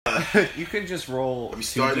You can just roll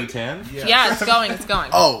 2d10. Yeah, it's going.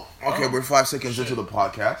 Oh, okay. We're 5 seconds into the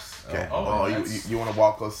podcast. Okay. You want to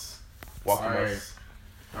walk us? Us.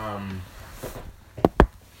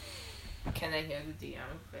 Can I hear the DM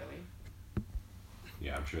clearly?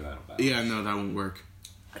 Yeah, I'm sure that'll balance. Yeah, no, that won't work.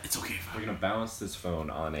 It's okay. We're gonna balance this phone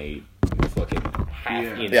on a fucking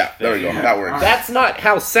half-inch. Yeah, there we go. That works. That's not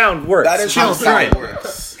how sound works. That is how sound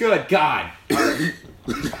works. Good God.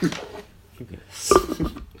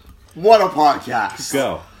 What a podcast.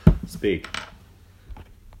 Go. Speak.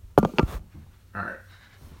 Alright.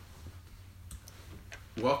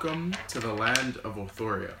 Welcome to the land of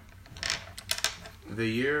Othoria. The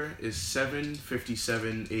year is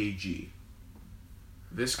 757 AG.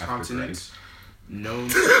 This continent, known...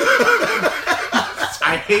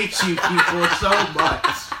 I hate you people so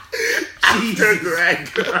much. After Greg.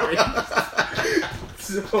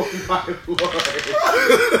 So, my lord.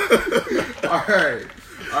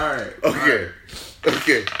 Alright. Okay.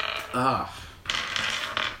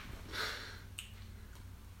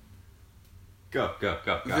 Go.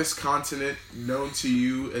 This continent, known to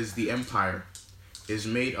you as the Empire, is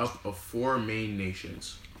made up of 4 main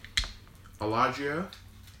nations. Aladria,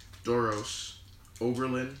 Doros,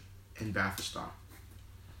 Oberlin, and Bathistan.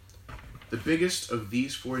 The biggest of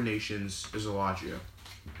these 4 nations is Aladria,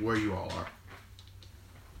 where you all are.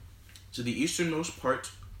 To the easternmost point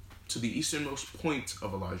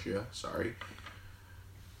of Aladria,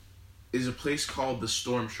 is a place called the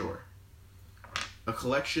Storm Shore, a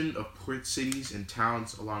collection of port cities and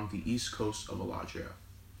towns along the east coast of Aladria.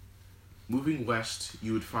 Moving west,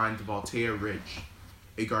 you would find the Voltea Ridge,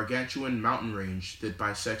 a gargantuan mountain range that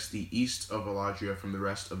bisects the east of Aladria from the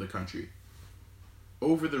rest of the country.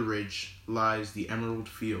 Over the ridge lies the Emerald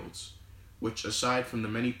Fields, which, aside from the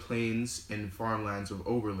many plains and farmlands of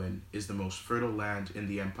Oberlin, is the most fertile land in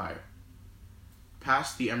the Empire.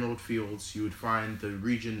 Past the Emerald Fields, you would find the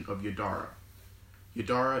region of Yadara.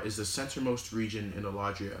 Yadara is the centermost region in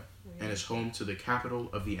Aladria and is home to the capital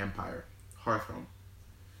of the Empire, Hearthhome.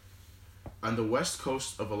 On the west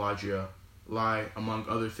coast of Aladria lie, among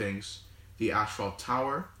other things, the Asphalt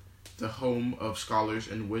Tower, the home of scholars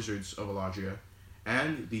and wizards of Aladria,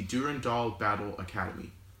 and the Durandal Battle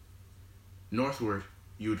Academy. Northward,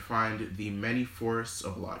 you would find the many forests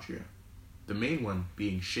of Aladria, the main one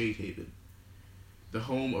being Shadehaven, the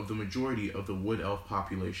home of the majority of the Wood Elf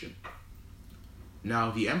population.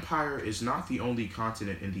 Now, the Empire is not the only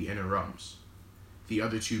continent in the Inner Realms, the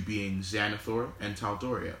other 2 being Xanathor and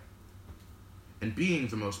Taldoria. And being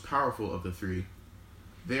the most powerful of the 3,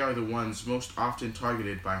 they are the ones most often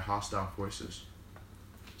targeted by hostile forces.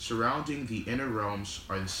 Surrounding the Inner Realms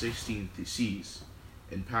are the 16 Seas,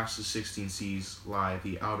 and past the 16 Seas lie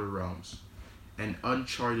the Outer Realms, an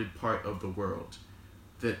uncharted part of the world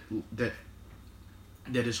that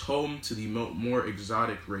is home to the more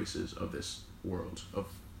exotic races of this world of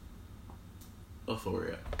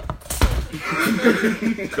Othoria.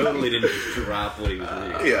 Totally didn't drop what he was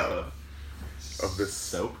reading. Yeah. Of this.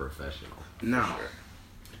 So professional. Now,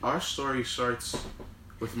 our story starts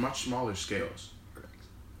with much smaller scales.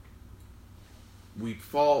 We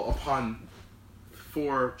fall upon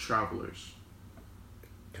 4 travelers.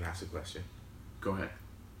 Can I ask a question? Go ahead.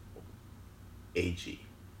 AG.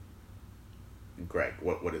 Greg,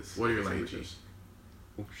 what is... What are your languages?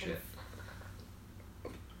 Oh, shit.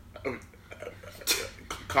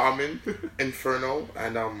 Common, Inferno,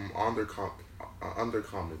 and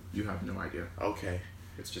Undercommon. You have no idea. Okay.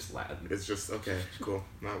 It's just Latin. It's just, okay, cool.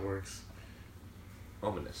 That works.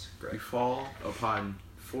 Ominous, You Greg. fall upon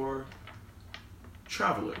 4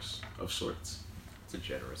 travelers of sorts, It's a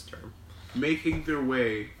generous term. making their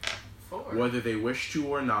way, 4. whether they wish to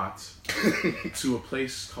or not, to a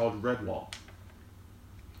place called Redwall,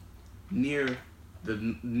 near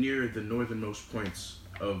the northernmost points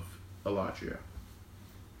of Aladria.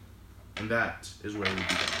 And that is where we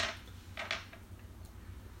begin.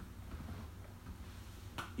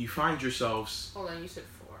 You find yourselves... Hold on, you said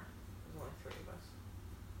 4. There's only 3 of us.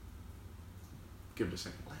 Give it a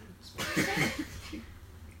second.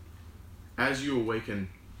 As you awaken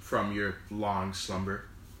from your long slumber,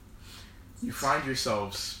 you find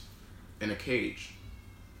yourselves in a cage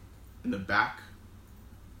in the back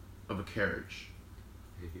of a carriage.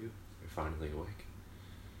 Hey, you're finally awake.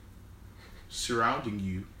 Surrounding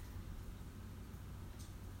you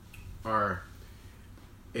are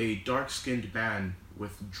a dark-skinned man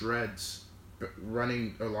with dreads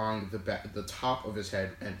running along the top of his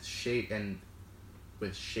head and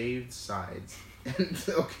with shaved sides. And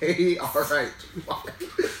okay, all right.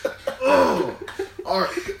 Oh, all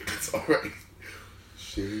right. It's alright.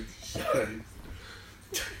 Shaved sides.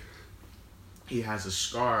 He has a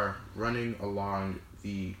scar running along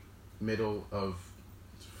the middle of...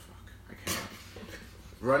 Fuck, I can't.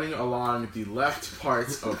 Running along the left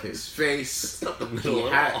part of his face.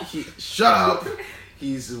 Shut up!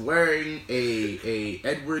 He's wearing a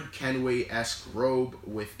Edward Kenway-esque robe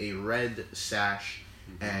with a red sash,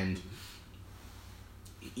 and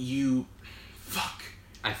you... Fuck.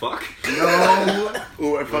 I fuck? No.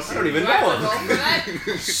 Ooh, I fuck. I don't even Do I have to know. roll for that?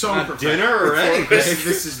 So Not professional. dinner or anything.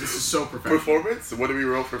 This is so professional. Performance? What do we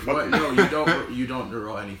roll for What? fucking? No, you don't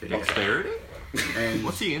roll anything. Dexterity? And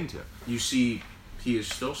What's he into? you see, he is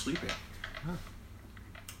still sleeping.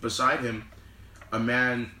 Beside him, a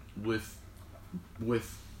man with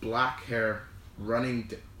black hair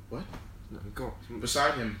running. What? No, go.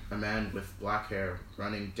 Beside him, a man with black hair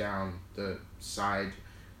running down the side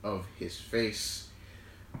of his face.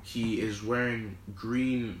 He is wearing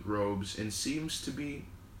green robes and seems to be.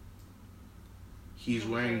 He's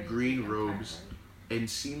wearing green robes and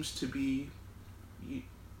seems to be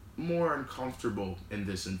more uncomfortable in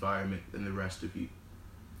this environment than the rest of you.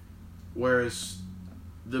 Whereas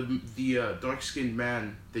the dark-skinned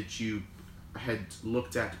man that you had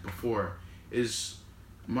looked at before is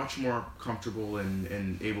much more comfortable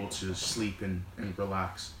and able to sleep and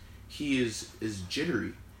relax. He is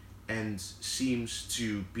jittery and seems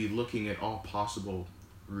to be looking at all possible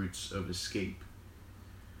routes of escape.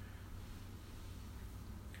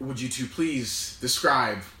 Would you two please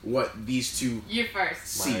describe what these two... You first.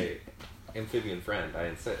 See. My amphibian friend, I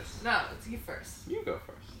insist. No, it's you first. You go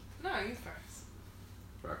first. No, you first.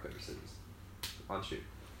 Rock, paper, scissors. On shoot.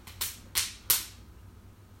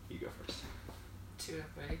 You go first. 2,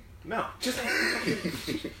 buddy. No, just...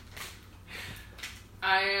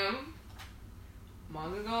 I am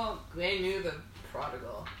Mongagal Glenu the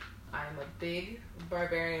Prodigal. I am a big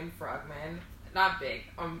barbarian frogman. Not big.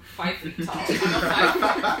 I'm 5 feet tall. I'm a 5 feet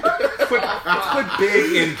Let's put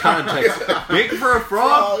big in context. Big for a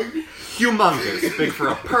frog, humongous. Big for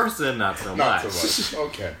a person, not so Not much. so much.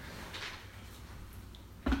 Okay.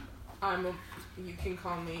 You can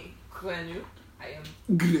call me Glenu. I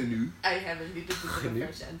have a little bit of a French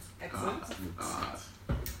accent.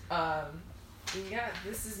 Yeah,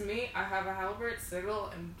 this is me. I have a halberd, sigil,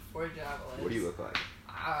 and 4 javelins. What do you look like?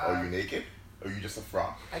 Are you naked? Or are you just a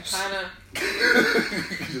frog? I kind of...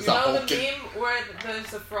 Just You a know whole the meme where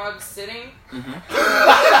there's a frog sitting?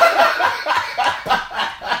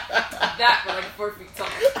 That, but like 4 feet tall.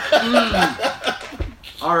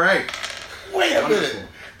 Alright. Wait a minute.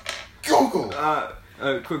 Google.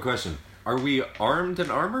 Quick question. Are we armed and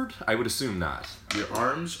armored? I would assume not. Your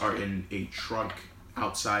arms are in a trunk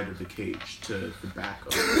outside of the cage to the back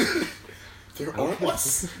of it. They're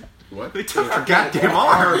armless. What? They took our goddamn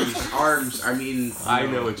arms! Arms, I mean... I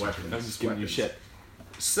know what weapons. I'm just giving you Weapons. shit.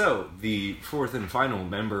 So, the fourth and final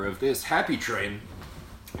member of this happy train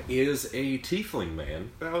is a tiefling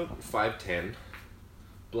man, about 5'10",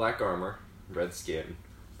 black armor, red skin,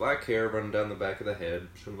 black hair running down the back of the head,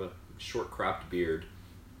 sort of a short cropped beard,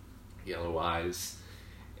 yellow eyes,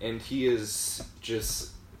 and he is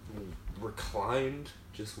just reclined,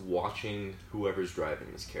 just watching whoever's driving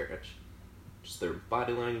this carriage. Just their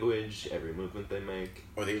body language, every movement they make.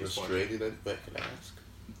 Are they Just restrained, if I can ask?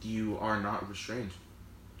 You are not restrained.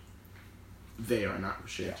 They are not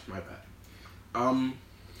restrained, my bad.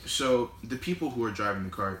 So, the people who are driving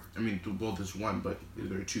the cart, I mean, well, there's one, but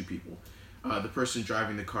there are 2 people. The person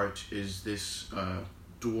driving the cart is this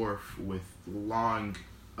dwarf with long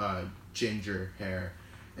ginger hair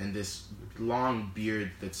and this long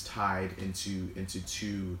beard that's tied into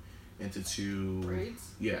two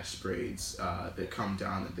Braids? Yes, braids that come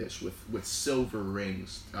down at this with silver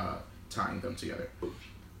rings tying them together.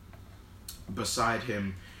 Beside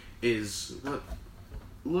him is what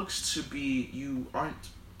looks to be you aren't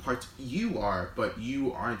particularly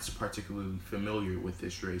familiar with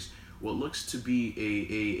this race. What looks to be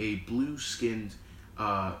a blue-skinned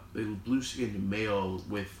male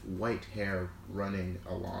with white hair running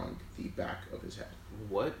along the back of his head.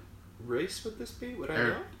 What race would this be? Would I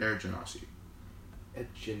know? Air Genasi. A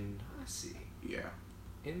genasi. Yeah.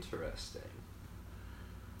 Interesting.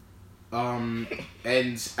 And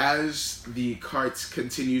as the cart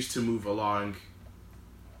continues to move along,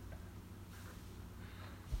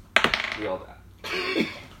 We all die.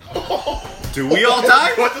 Do we all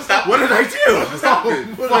die? What just happened? What did I do? What just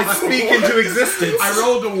happened? What did I speak into existence? I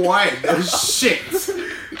rolled a 1. Oh, shit.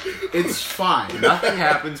 It's fine. Nothing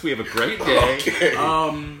happens. We have a great day. Okay.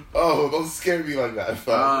 Um. Oh, don't scare me like that.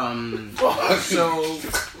 Fuck. So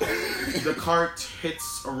the cart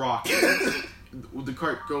hits a rock. The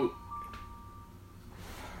cart go.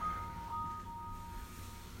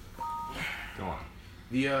 Go on.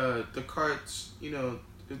 The cart, you know,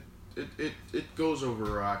 it goes over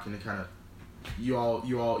a rock, and it kind of you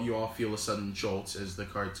all feel a sudden jolt as the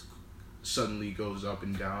cart suddenly goes up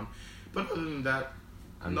and down. But other than that,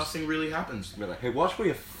 nothing really happens. We're like, hey, watch where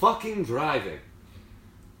you're fucking driving.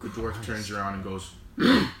 The dwarf turns around and goes,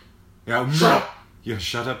 Yeah, shut up. Yeah,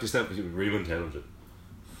 shut up yourself. You're real intelligent.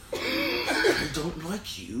 I don't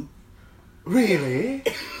like you. Really?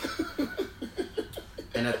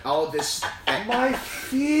 And at all this, My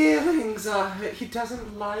feelings are hurt. He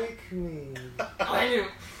doesn't like me. I knew.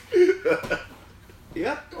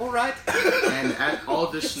 Yep, alright. and at all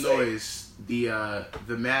this noise, the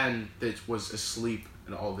man that was asleep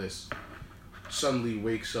and all this suddenly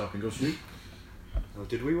wakes up and goes, Oh,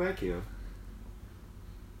 did we wake you?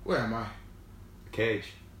 where am I?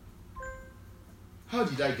 Cage. How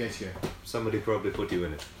did I get here? Somebody probably put you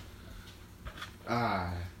in it.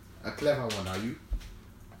 Ah, a clever one, are you?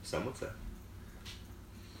 Some would say.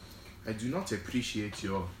 I do not appreciate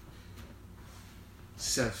your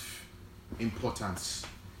self-importance.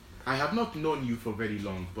 I have not known you for very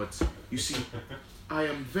long, but you see, I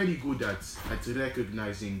am very good at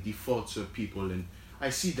recognizing the faults of people, and I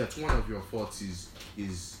see that one of your faults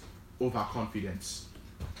is overconfidence.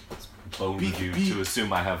 Bold of you to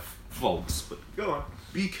assume I have faults, but go on.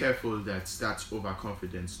 Be careful that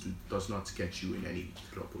overconfidence does not get you in any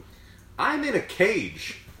trouble. I'm in a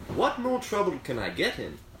cage. What more trouble can I get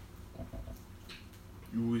in?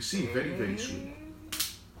 You will see very, very soon.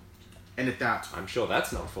 And at that, I'm sure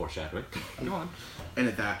that's not foreshadowing. Go on. And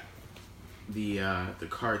at that, the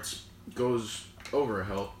cart goes over a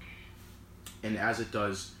hill, and as it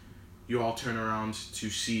does, you all turn around to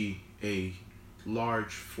see a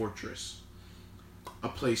large fortress, a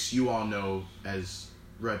place you all know as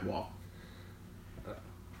Redwall.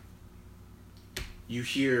 You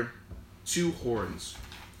hear 2 horns,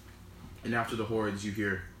 and after the horns, you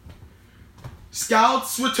hear,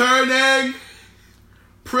 "Scouts returning!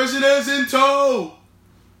 Prisoners in tow!"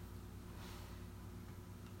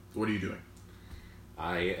 What are you doing?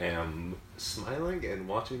 I am smiling and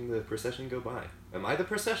watching the procession go by. Am I the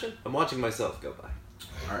procession? I'm watching myself go by.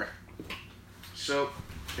 Alright. So,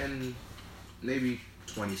 in maybe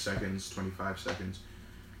 20 seconds, 25 seconds,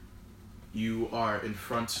 you are in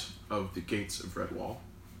front of the gates of Redwall.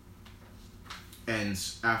 And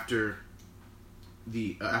after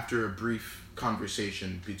a brief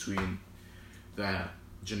conversation between the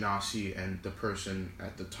Genasi and the person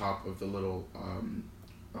at the top of the little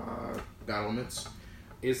battlements.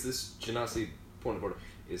 Is this Genasi, point of order,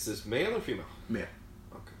 is this male or female? Male.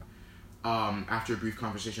 Okay. After a brief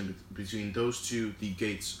conversation between those two, the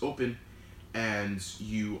gates open, and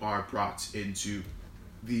you are brought into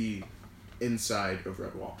the inside of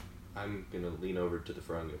Redwall. I'm gonna lean over to the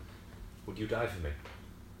front and go, would you die for me?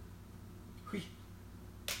 Hui.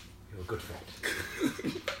 You're a good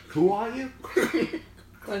friend. Who are you?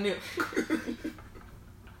 I knew.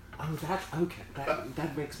 Oh, that's okay.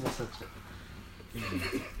 That makes more sense.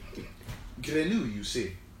 Grenu, you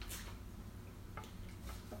say.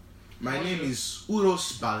 My name is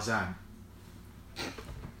Uros Balzan.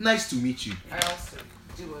 Nice to meet you. I also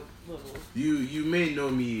do a little. You may know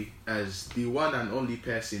me as the one and only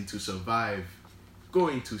person to survive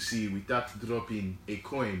going to sea without dropping a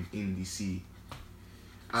coin in the sea.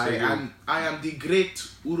 I am the great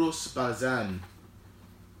Uros Balzan.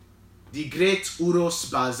 The great Uros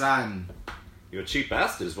Balzan. You're a cheap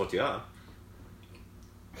bastard is what you are.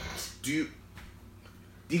 The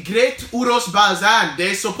great Uros Balzan.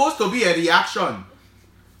 There's supposed to be a reaction.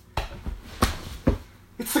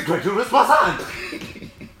 It's the great Uros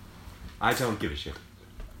Balzan! I don't give a shit.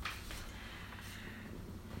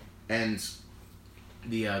 And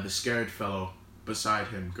the scared fellow beside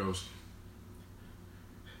him goes,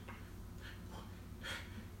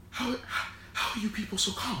 How are you people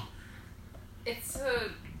so calm? It's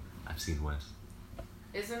I've seen worse.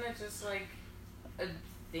 Isn't it just like a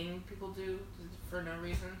thing people do for no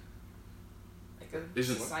reason? Like a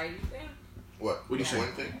society thing? What do you say?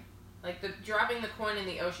 One thing? Like the dropping the coin in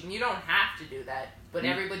the ocean. You don't have to do that, but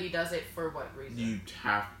everybody does it for what reason? You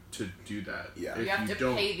have to do that. Yeah. If you have to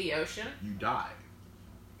don't, pay the ocean? you die.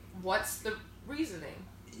 What's the reasoning?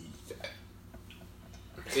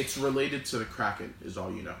 It's related to the Kraken, is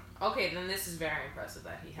all you know. Okay, then this is very impressive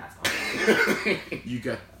that he has all You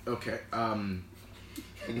get okay.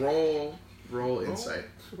 Roll insight.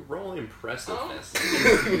 Roll impressiveness.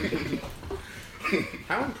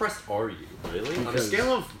 How impressed are you, really? On a Because-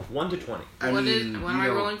 scale of 1 to 20. What am I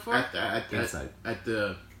rolling for? At Insight.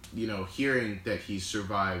 the hearing that he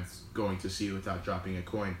survived going to sea without dropping a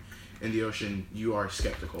coin in the ocean, you are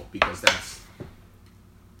skeptical because that's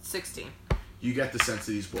 16. You get the sense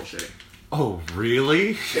that he's bullshitting. Oh,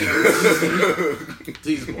 really? He's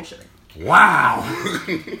bullshitting. Wow.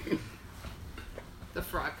 The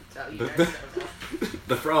frog could tell you guys don't know.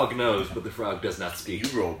 The frog knows, but the frog does not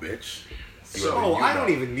speak. You roll, bitch. So, I don't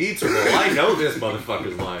even need to roll. I know this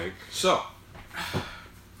motherfucker's lying. So,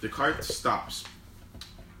 the cart stops,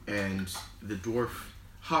 and the dwarf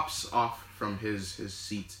hops off from his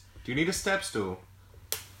seat. Do you need a step stool?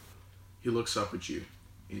 He looks up at you.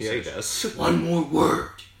 He Yeah, he says, does. "One more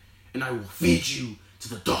word, and I will feed you to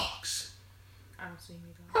the dogs." I don't see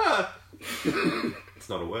any dogs. It's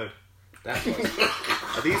not a word. That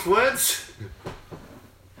was. Are these words?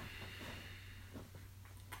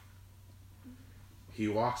 He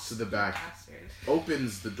walks to the back, Bastard.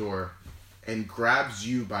 opens the door, and grabs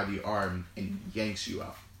you by the arm and yanks you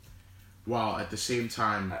out. While at the same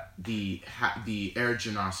time, the Air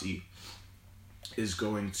Genasi is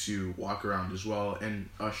going to walk around as well and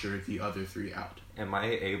usher the other three out. Am I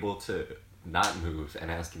able to not move and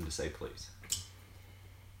ask him to say please?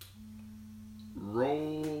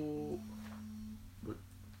 Roll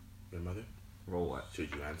Your mother? Roll what?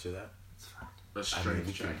 Should you answer that? It's fine. a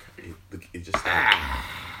strength check. It just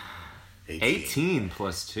 18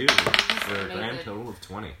 plus 2 for a Make grand it total of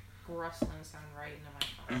 20. Rustling sound right into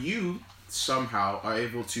my phone. You somehow are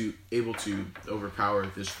able to overpower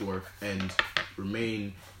this dwarf and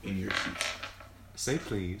remain in your seat. Say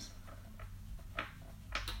please.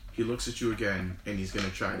 He looks at you again, and he's gonna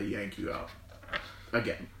try to yank you out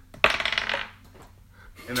again.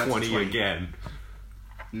 And that's 20 a again.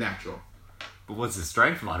 natural. But what's the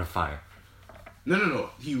strength modifier? No.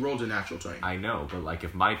 He rolled a natural 20. I know, but like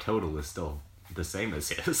if my total is still the same as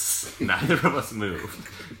his, neither of us move.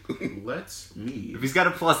 Let me. If he's got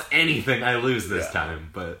a plus anything, I lose this Yeah. time.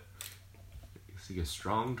 But is he a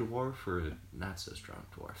strong dwarf or a not so strong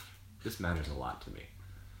dwarf? This matters a lot to me.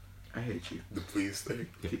 I hate you. The please thing.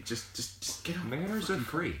 Just get out. Manners are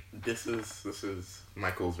free. This is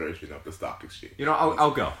Michael's version of the stock exchange. You know,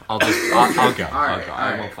 I'll go. I'll go. I'll go. Alright,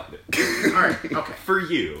 I alright. won't find it. All right. Okay. For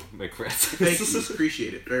you, McFrancis. Thank you.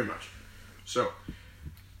 Appreciate it very much. So,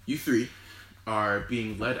 you three are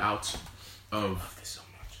being led out of. This so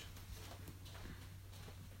much.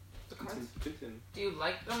 The cards? Do you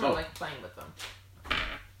like them Oh. or like playing with them?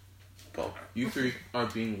 Both. You three are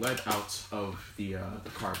being led out of the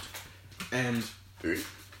cart, and 3.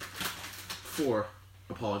 4.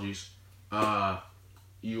 Apologies.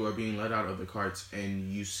 You are being led out of the cart,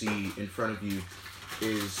 and you see in front of you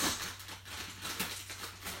is.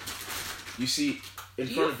 You see in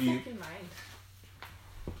Do front you of you. fucking mind?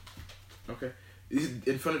 Okay.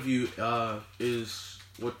 In front of you is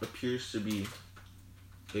what appears to be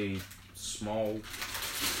a small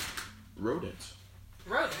rodent.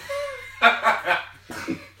 Rodent.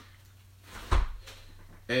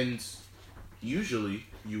 And usually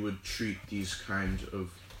you would treat these kind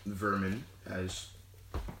of vermin as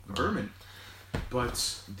vermin.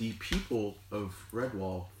 But the people of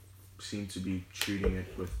Redwall seem to be treating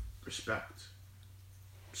it with respect.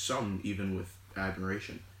 Some even with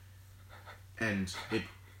admiration. And it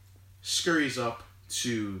scurries up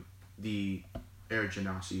to the Air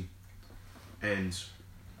Genasi, and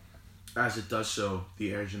as it does so,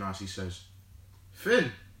 the Air Genasi says,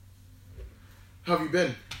 "Finn, how have you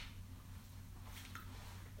been?"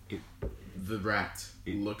 The rat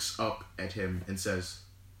looks up at him and says,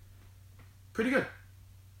 "Pretty good.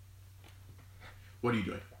 What are you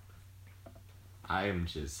doing?" I am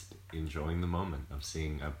just enjoying the moment of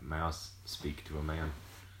seeing a mouse speak to a man.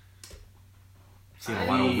 Seen a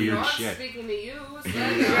lot of weird not shit. Speaking to you,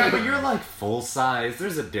 Yeah, but you're like full size.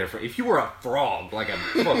 There's a difference. If you were a frog, like a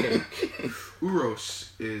fucking.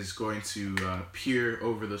 Uros is going to peer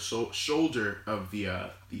over the shoulder of the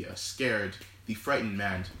frightened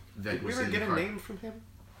man that Did we was ever in get the a cart. name from him?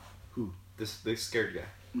 Who? This scared guy.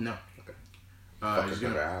 No. Okay. He's Fuckers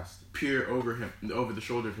never gonna asked. peer over the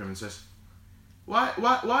shoulder of him and says,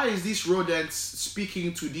 "Why is this rodent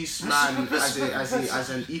speaking to this man as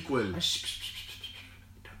an equal? Don't ruin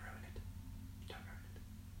it. Don't ruin it.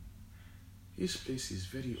 This place is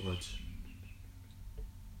very odd."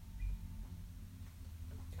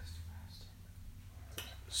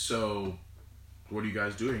 So, what are you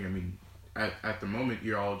guys doing? I mean, at the moment,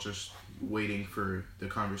 you're all just waiting for the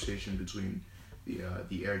conversation between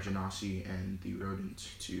the Air Genasi and the rodent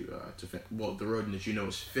the rodent that you know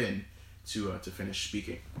is Finn to finish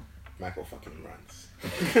speaking. Michael fucking runs.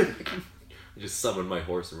 I just summoned my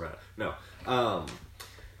horse around. No.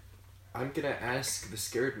 I'm gonna ask the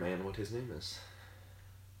scared man what his name is.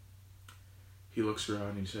 He looks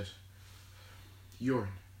around and he says, "Yorin.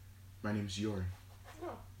 My name's Yorin."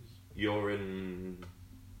 You're in.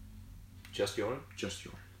 Just Yoren? Just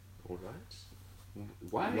Yoren. Alright.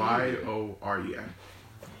 Why? Yoren.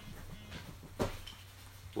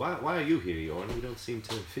 Why are you here, Yoren? You don't seem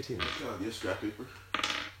to fit in. Your scrap paper.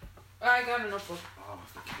 I got a notebook. Oh,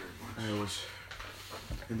 thank you very much. I was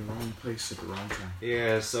in the wrong place at the wrong time.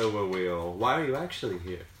 Yeah, so were we all. Why are you actually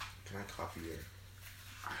here? Can I copy your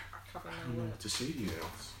I don't know what to say to you.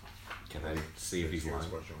 emails? Can I see if he's lying?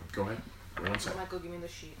 Go ahead. 1 second. Michael, give me the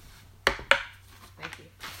sheet. Thank you.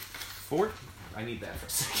 4? I need that for a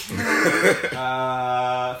second.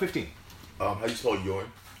 15. How do you spell Yoren?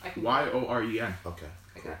 Yoren. Okay.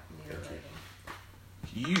 I got near writing.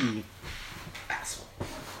 You asshole.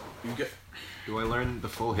 You get. Do I learn the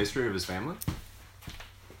full history of his family?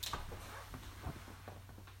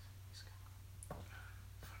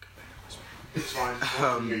 It's fine. I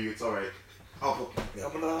can hear you. It's all right. Okay,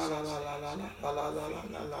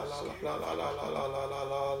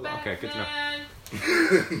 good to know. Batman!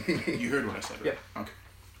 You heard what I said, right? Yep. Okay.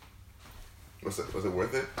 Was it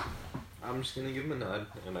worth it? I'm just gonna give him a nod,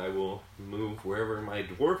 and I will move wherever my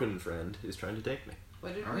dwarven friend is trying to take me.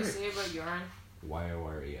 What did we Alright. say about Yoren?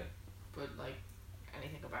 Y-O-R-E-N. But, like,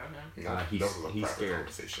 anything about him? He's scared.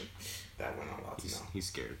 Conversation. That we're not allowed to know. He's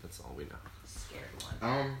scared, that's all we know. Scared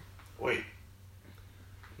one. Wait.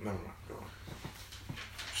 Never mind. Go on.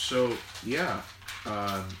 So yeah,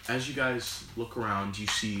 as you guys look around, you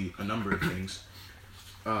see a number of things.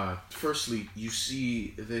 Firstly, you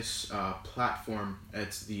see this platform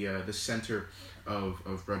at the center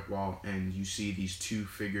of Redwall, and you see these two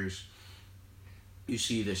figures. You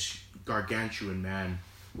see this gargantuan man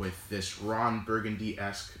with this Ron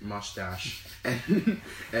Burgundy-esque mustache and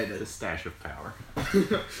The stash of power.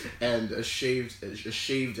 and a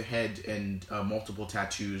shaved head and multiple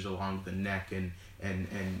tattoos along the neck and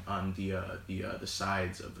on the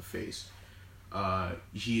sides of the face.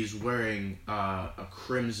 He is wearing a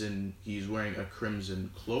crimson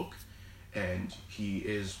cloak, and he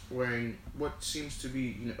is wearing what seems to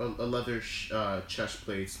be a leather chest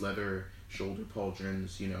plates, leather shoulder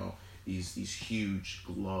pauldrons, these huge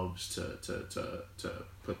gloves to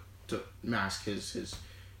mask his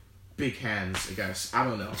big hands, I guess. I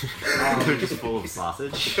don't know. They're just full of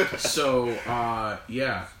sausage. So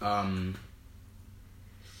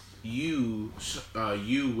you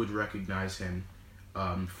would recognize him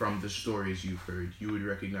from the stories you've heard. You would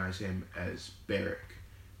recognize him as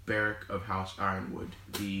Beric of House Ironwood,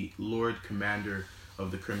 the Lord Commander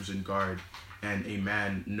of the Crimson Guard, and a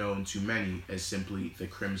man known to many as simply the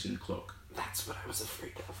Crimson Cloak. That's what I was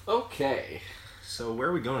afraid of. Okay. So where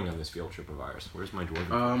are we going on this field trip of ours? Where's my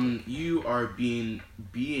dwarven? You are being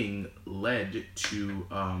led to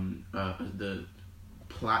the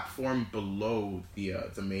platform below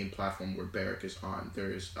the main platform where Beric is on.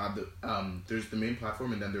 There's the main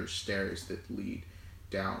platform, and then there's stairs that lead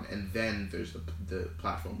down, and then there's the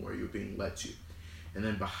platform where you're being led to, and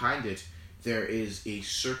then behind it there is a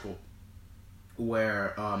circle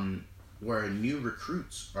where new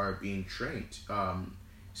recruits are being trained.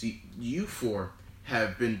 See, you four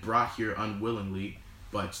have been brought here unwillingly,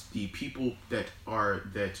 but the people that are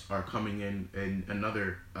coming in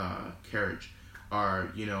another carriage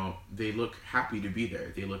are, they look happy to be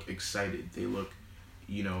there. They look excited. They look,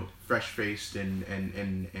 fresh-faced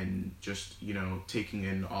and just, taking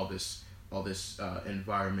in all this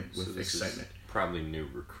environment with excitement. Probably new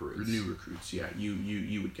recruits. New recruits, yeah.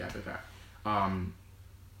 You would gather that.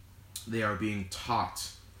 They are being taught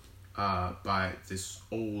by this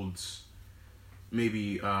old,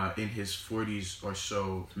 maybe in his 40s or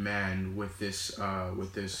so man with this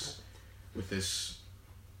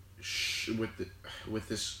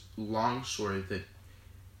long sword that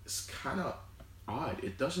is kind of odd.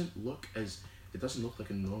 It doesn't look like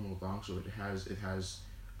a normal longsword. It has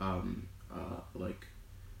like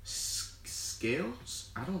scales.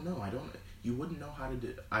 I don't know. You wouldn't know how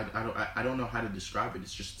to I don't know how to describe it.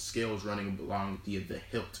 It's just scales running along the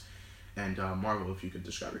hilt. And Marvel, if you could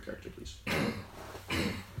describe your character, please.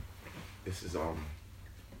 This is the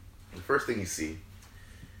first thing you see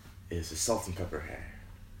is the salt and pepper hair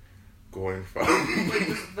going from. Wait,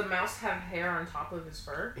 does the mouse have hair on top of his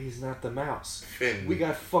fur? He's not the mouse. Finn. We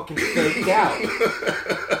got fucking faked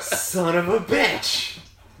out. Son of a bitch.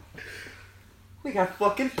 We got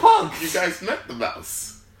fucking punked. You guys met the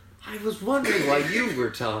mouse. I was wondering why you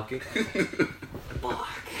were talking. Fuck.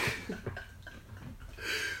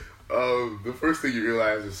 The first thing you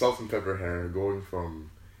realize is salt and pepper hair going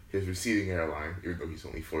from his receding hairline, even though he's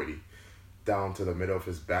only 40, down to the middle of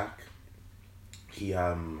his back. He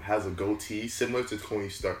has a goatee similar to Tony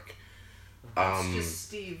Stark. It's just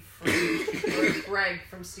Steve or Greg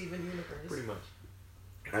from Steven Universe. Pretty much.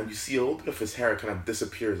 and you see a little bit of his hair kind of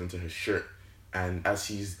disappears into his shirt. And as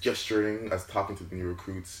he's gesturing, as talking to the new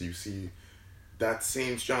recruits, you see that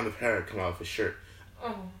same strand of hair come out of his shirt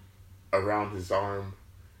Oh. around his arm,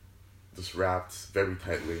 just wrapped very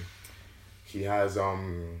tightly. He has a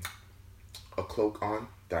cloak on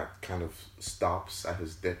that kind of stops at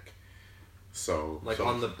his dick. So Like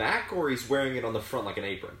on the back, or he's wearing it on the front like an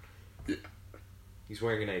apron? Yeah. He's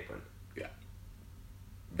wearing an apron.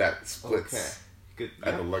 that splits Okay. Good.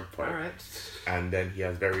 at the leg part. Alright. And then he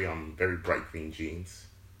has very bright green jeans.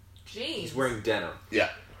 Jeez. He's wearing denim. Yeah.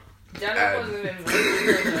 Denim and- wasn't in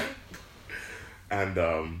the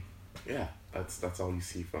And yeah, that's all you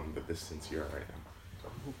see from the distance you're at right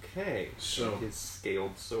now. Okay. So- his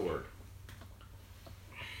scaled sword.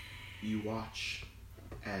 You watch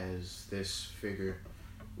as this figure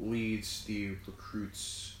leads the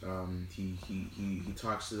recruits. He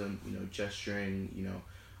talks to them, gesturing,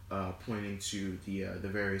 pointing to the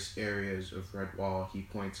various areas of Redwall. He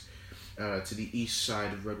points to the east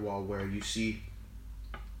side of Redwall, where you see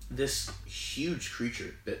this huge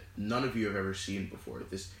creature that none of you have ever seen before.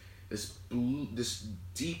 This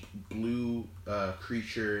deep blue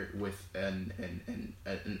creature with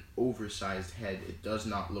an oversized head. It does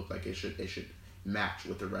not look like it should match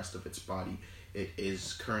with the rest of its body. It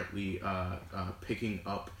is currently picking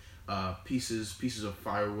up pieces of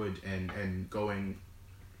firewood and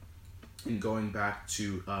going back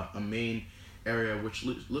to a main area, which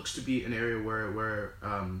looks to be an area where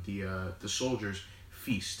the soldiers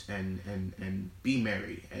feast and be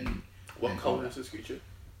merry and What and color all is this creature?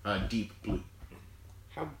 deep blue.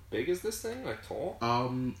 How big is this thing? Like tall?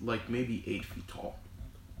 Like maybe 8 feet tall,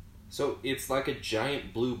 So it's like a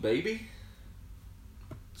giant blue baby?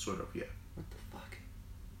 sort of. Yeah. What the fuck?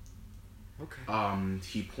 Okay.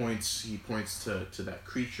 He points to that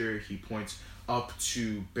creature. He points up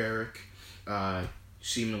to Barrick,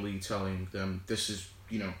 seemingly telling them, this is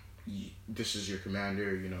your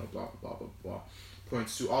commander, blah blah blah blah.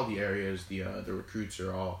 Points to all the areas. The recruits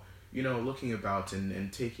are all looking about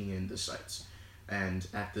and taking in the sights. And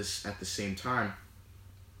at the same time,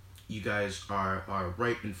 you guys are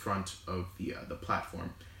right in front of the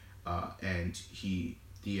platform, and the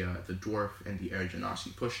dwarf and the Air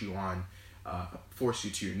Genasi push you on, force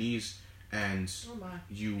you to your knees, and Oh my.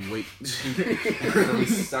 you wait. So we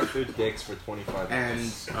stuck their dicks for 25 And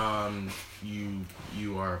minutes.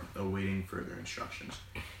 you are awaiting further instructions.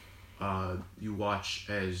 You watch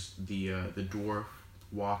as the dwarf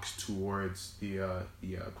walks towards the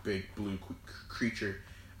big blue creature,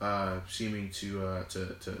 seeming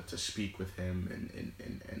to speak with him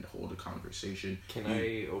and hold a conversation. Can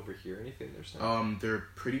I overhear anything they're saying? They're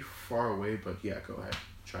pretty far away, but yeah, go ahead.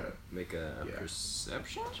 Try to. Make a yeah.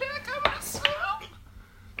 perception check, I'm gonna assume.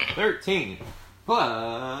 13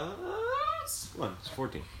 plus 1. It's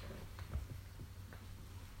 14.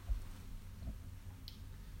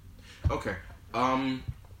 Okay.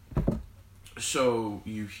 So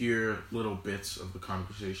you hear little bits of the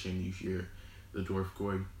conversation. You hear the dwarf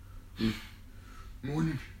going,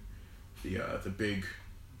 "Morning." The big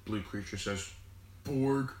blue creature says,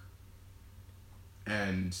 "Borg."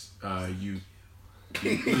 And you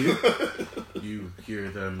hear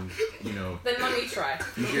them, Then let me try.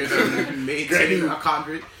 you hear them maintain a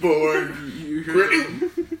conversation. Borg. You hear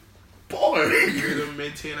them Borg. You hear them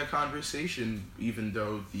maintain a conversation, even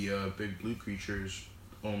though the big blue creature is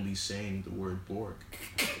only saying the word Borg.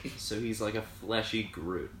 So he's like a fleshy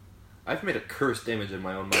Groot. I've made a cursed image in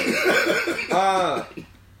my own mind.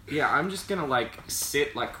 Yeah, I'm just gonna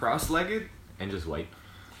sit cross-legged and just wait.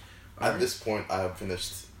 At this point, I have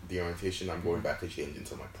finished the orientation. I'm going back to change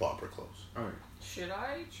into my proper clothes. Alright. Should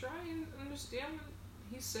I try and understand what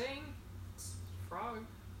he's saying? It's frog.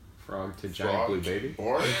 Frog to giant blue baby.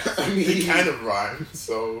 Or I mean, it kind of rhymes.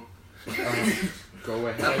 So Go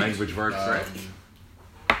ahead. That language works, right?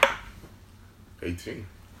 18.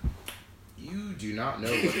 You do not know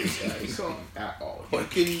what this guy is saying at all. You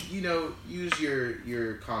can, use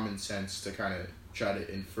your common sense to kind of try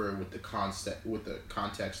to infer with the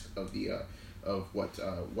context of the of what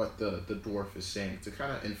the dwarf is saying, to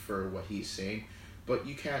kind of infer what he's saying, but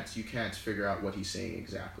you can't figure out what he's saying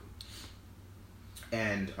exactly.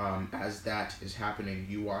 And as that is happening,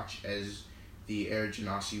 you watch as the Air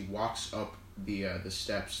Genasi walks up the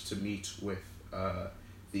steps to meet with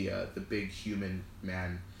the big human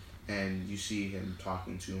man, and you see him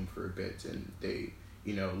talking to him for a bit, and they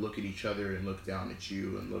look at each other and look down at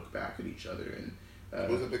you and look back at each other and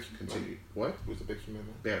Who's the big continue. What? Who's the big human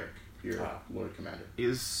man? Barrick, your Lord Commander.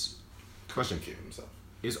 Question. Keep himself.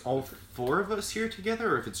 Is all 4 of us here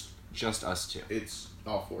together, or if it's just us 2? It's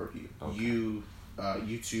all 4 of you. Okay. You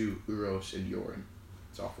two, Uros, and Yorin.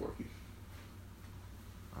 It's all 4 of you.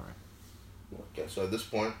 Okay, so at this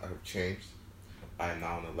point, I have changed. I am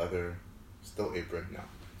now in a leather, still apron now.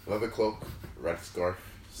 Leather cloak, red scarf,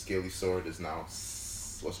 scaly sword is now,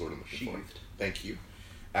 what's the word I'm looking for? Sheathed. Thank you.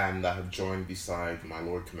 And I have joined beside my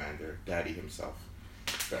Lord Commander, Daddy himself.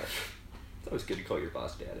 Barrett. It's always good to call your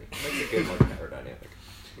boss daddy. Makes a good like power dynamic.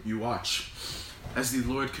 You watch as the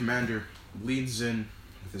Lord Commander leans in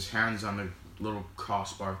with his hands on the little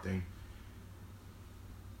crossbar thing.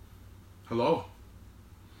 Hello.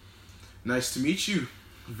 Nice to meet you,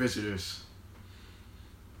 visitors.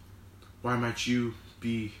 Why might you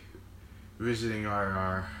be visiting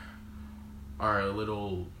our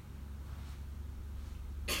little...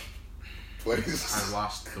 Place. I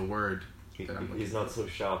lost the word. He's not so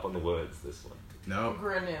sharp on the words, this one. No.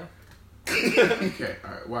 Grenu. Okay,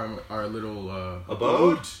 our little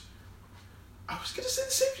Abode? I was gonna say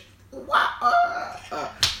the same.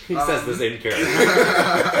 Wow. He says the same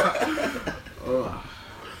character.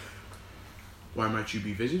 Why might you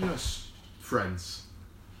be visiting us, friends?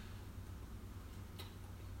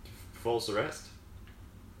 False arrest.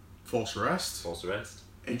 False arrest. False arrest.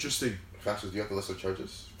 Interesting. Francis, do you have the list of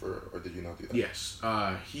charges for, or did you not do that? Yes.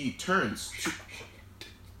 He turns.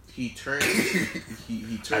 He turns. He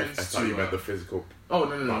I turns thought to. you meant the physical. Oh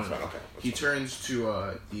no! No, it's fine, okay. He turns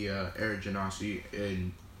to the Air Genasi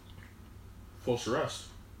in false arrest.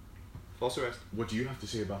 False arrest. What do you have to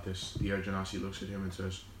say about this? The Air Genasi looks at him and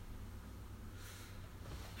says,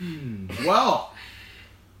 well,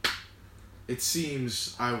 it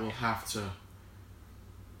seems I will have to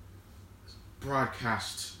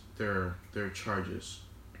broadcast their charges.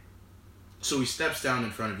 So he steps down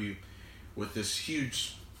in front of you with this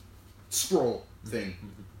huge scroll thing,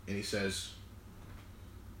 and he says,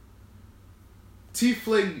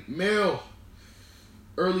 Tiefling male,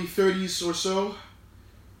 early 30s or so,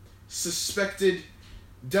 suspected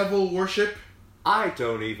devil worship. I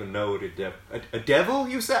don't even know what a devil,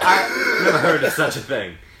 you said? I've never heard of such a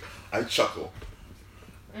thing. I chuckle.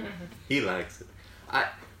 He likes it.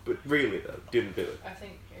 But really though, didn't do it. I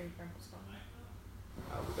think April's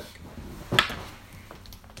gone. I'll be back.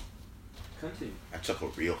 Continue. I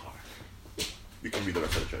chuckle real hard. You can read the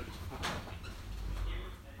rest of the charges.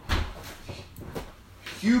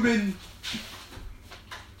 Human.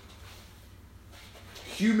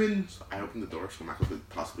 So I opened the door so Michael could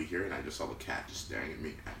possibly hear it, and I just saw the cat just staring at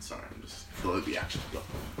me. I'm sorry, I'm just feeling the action. Go.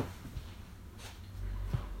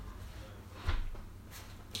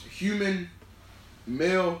 Human,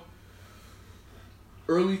 male,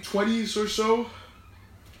 early 20s or so,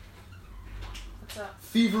 What's up?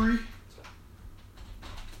 thievery,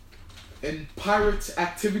 and pirate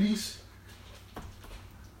activities.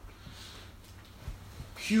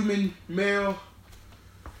 Human, male,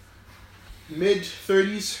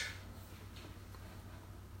 mid-30s,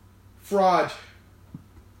 fraud,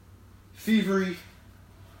 thievery,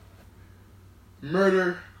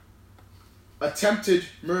 murder, attempted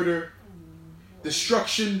murder,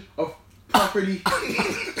 destruction of property,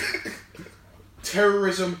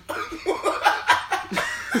 terrorism.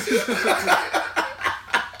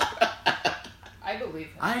 I believe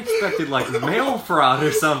him. I expected like mail fraud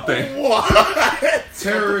or something. What?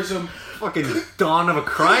 Terrorism, Fucking dawn of a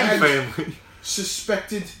crime And- family.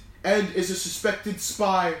 suspected, and is a suspected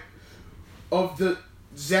spy of the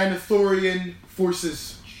Xanathorian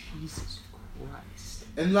forces. Jesus Christ.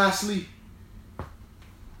 And lastly,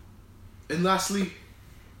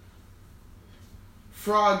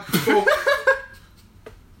 frog folk,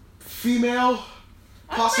 female,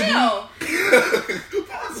 possibly Male.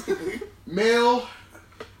 Possibly. male.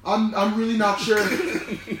 I'm really not sure.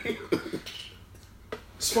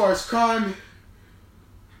 As far as crime,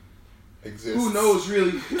 Exists. who knows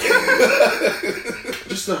really?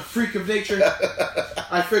 Just a freak of nature.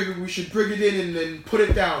 I figured we should bring it in and then put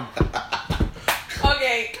it down.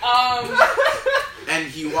 Okay, And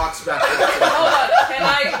he walks back. hold on. Can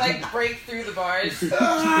I, like, break through the bars? There's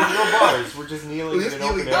no bars. We're just kneeling We're in just an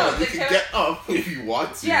open kneeling area. down. You can get up if you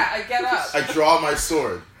want to. Yeah, I get up. I draw my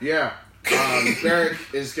sword. Yeah. Barrick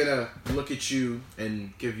is gonna look at you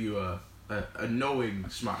and give you a knowing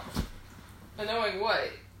smile. Knowing what?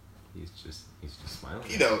 He's just smiling.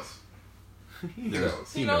 He knows. He knows.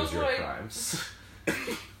 knows. He He knows knows your what I- crimes.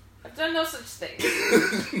 I've done no such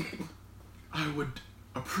thing. I would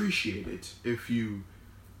appreciate it if you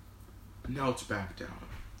knelt back down,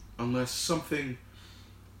 unless something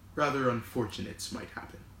rather unfortunate might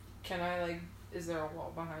happen. Can I, like, is there a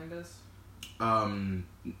wall behind us?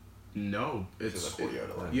 No, This is it's a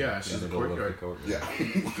courtyard. yeah, it's In the the middle of the courtyard. Yeah.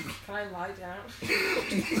 Can I lie down?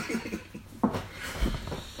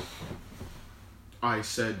 I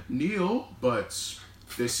said kneel, but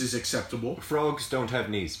This is acceptable. Frogs don't have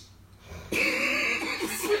knees.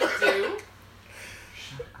 Do?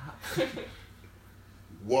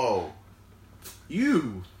 Whoa.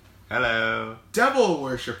 You, Hello. devil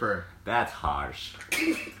worshipper. That's harsh.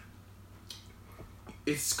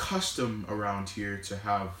 It's custom around here to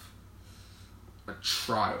have a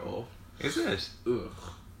trial. Is it? Ugh.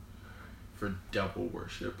 For devil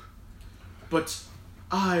worship. But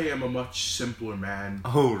I am a much simpler man.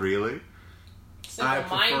 Oh, really?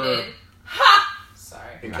 Simple-minded. Ha!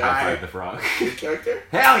 Sorry. In I character? high-five the frog. In character?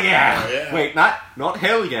 Hell yeah! Oh, yeah. Wait, not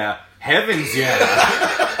hell yeah. Heavens yeah!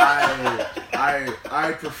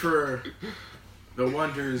 I prefer the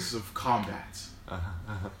wonders of combat.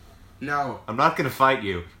 Now, I'm not gonna fight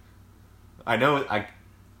you. I know.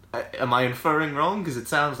 Am I inferring wrong? Because it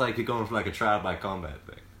sounds like you're going for like a trial by combat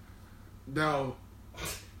thing. now,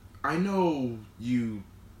 I know you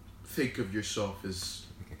think of yourself as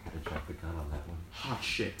I think I gotta drop the gun on that one. hot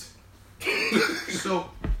shit. So,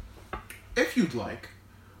 if you'd like,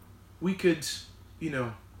 we could,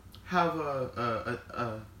 have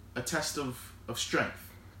a test of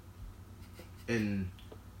strength in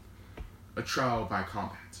a trial by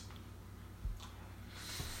combat.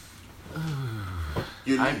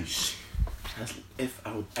 Your niece. As if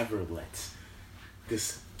I would ever let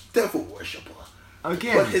this devil worshipper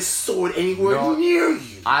Again, put his sword anywhere No. near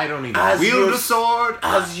you. I don't even As wield your- a sword.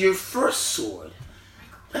 As your first sword,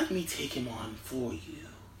 let me take him on for you.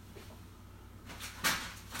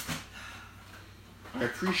 I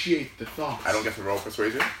appreciate the thought. I don't get to roll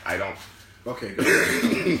persuasion. I don't. Okay, good.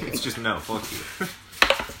 It's just no, fuck you.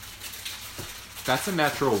 That's a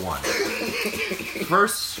natural 1.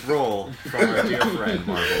 First roll from our dear friend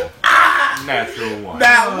Marvel. Natural 1.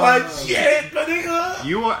 That one shit, my nigga.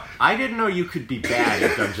 You are. I didn't know you could be bad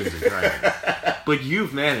at Dungeons and Dragons, but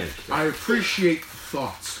you've managed. I appreciate the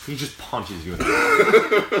thoughts, He just punches you in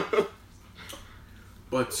the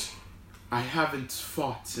but I haven't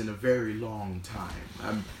fought in a very long time.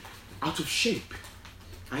 I'm out of shape.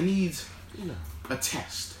 I need a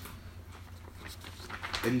test.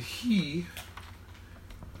 And he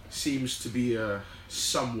seems to be a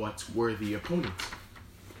somewhat worthy opponent.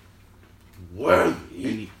 And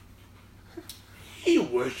Worthy. He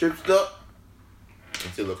worships the. I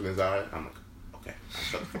still look in his eye. I'm like, okay,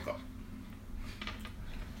 shut the fuck up.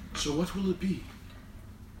 so what will it be?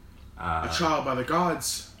 Uh, A trial by the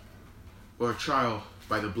gods, or a trial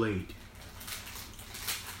by the blade?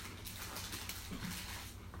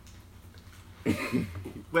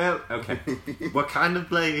 well, okay. What kind of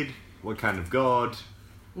blade? What kind of god?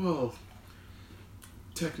 Well,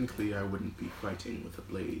 technically I wouldn't be fighting with a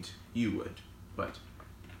blade. You would, but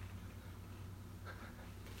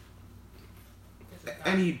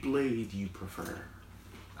any blade you prefer.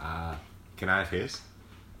 Can I have his?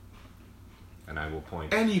 And I will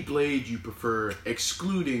point. Any blade you prefer,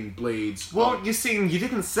 excluding blades. Well, you see, you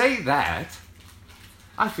didn't say that.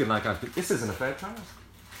 I feel like I've been. This isn't a fair trial.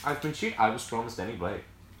 I've been cheated. I was promised any blade.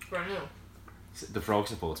 From who? The frog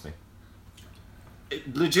supports me.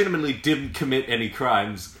 It legitimately didn't commit any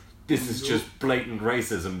crimes. This is just blatant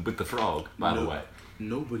racism with the frog, by the way.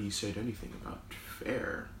 Nobody said anything about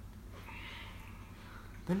fair.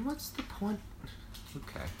 Then what's the point?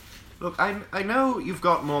 Okay. Look, I know you've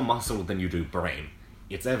got more muscle than you do brain.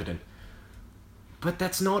 It's evident. But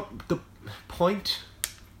that's not the point.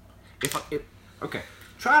 Okay.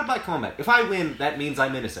 Trial by combat. If I win, that means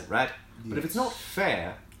I'm innocent, right? But if it's not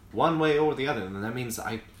fair, one way or the other, then that means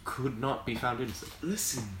I could not be found innocent.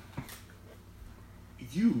 Listen,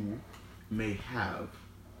 you may have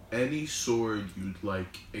any sword you'd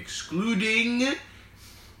like, excluding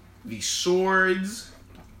the swords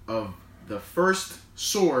of the first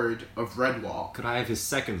sword of Redwall. Could I have his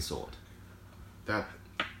second sword? That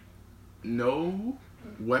no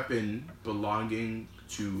weapon belonging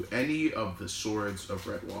to any of the swords of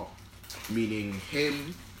Redwall, meaning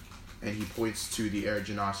him, and he points to the Air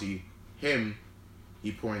Genasi, him,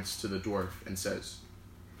 he points to the dwarf and says,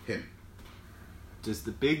 him. Does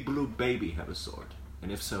the big blue baby have a sword?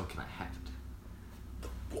 And if so, can I have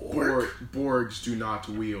it? Borgs do not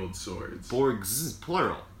wield swords. Borgs,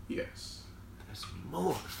 plural. Yes. There's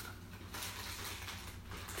more of them.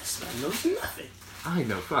 This man knows nothing. I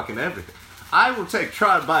know fucking everything. I will take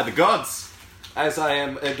trial by the gods, as I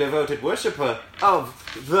am a devoted worshipper of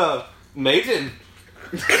the maiden.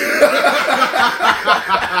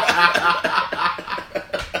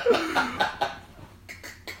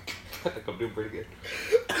 I think I'm doing pretty good.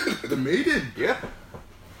 The maiden? Yeah.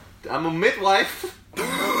 I'm a midwife.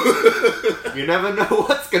 You never know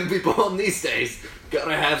what's gonna be born these days.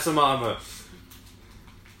 Gotta have some armor.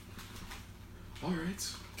 Alright.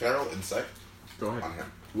 Can I roll insight? Go ahead. on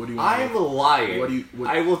him. What do you want? I'm lying. What-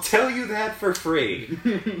 I will tell you that for free.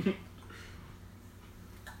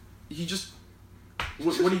 He just.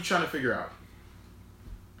 What are you trying to figure out?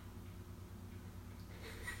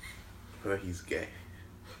 Whether he's gay.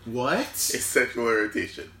 What? His sexual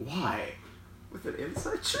orientation. Why? With an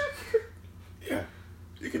inside check? Yeah.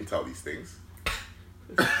 You can tell these things.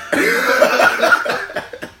 Nice.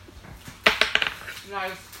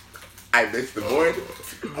 I missed the board.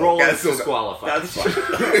 Roll Okay, is so disqualified. That's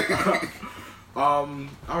fine.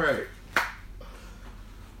 Alright.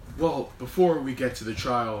 Well, before we get to the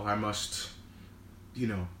trial, I must,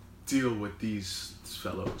 deal with these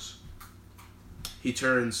fellows. He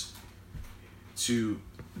turns to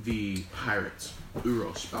the pirate,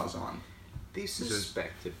 Uros Balzan. The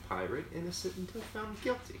suspected pirate, innocent until found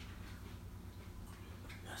guilty.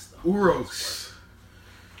 Uros,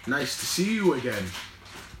 nice to see you again.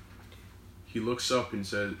 He looks up and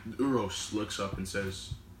says, Uros looks up and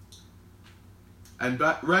says, and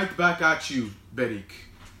right back at you, Berik.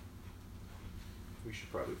 We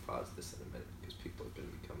should probably pause this in a minute because people are going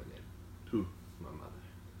to be coming in. Who? My mother.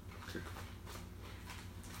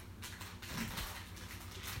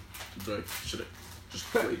 Like, should I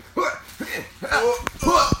just wait?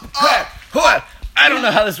 I don't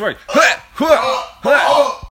know how this works.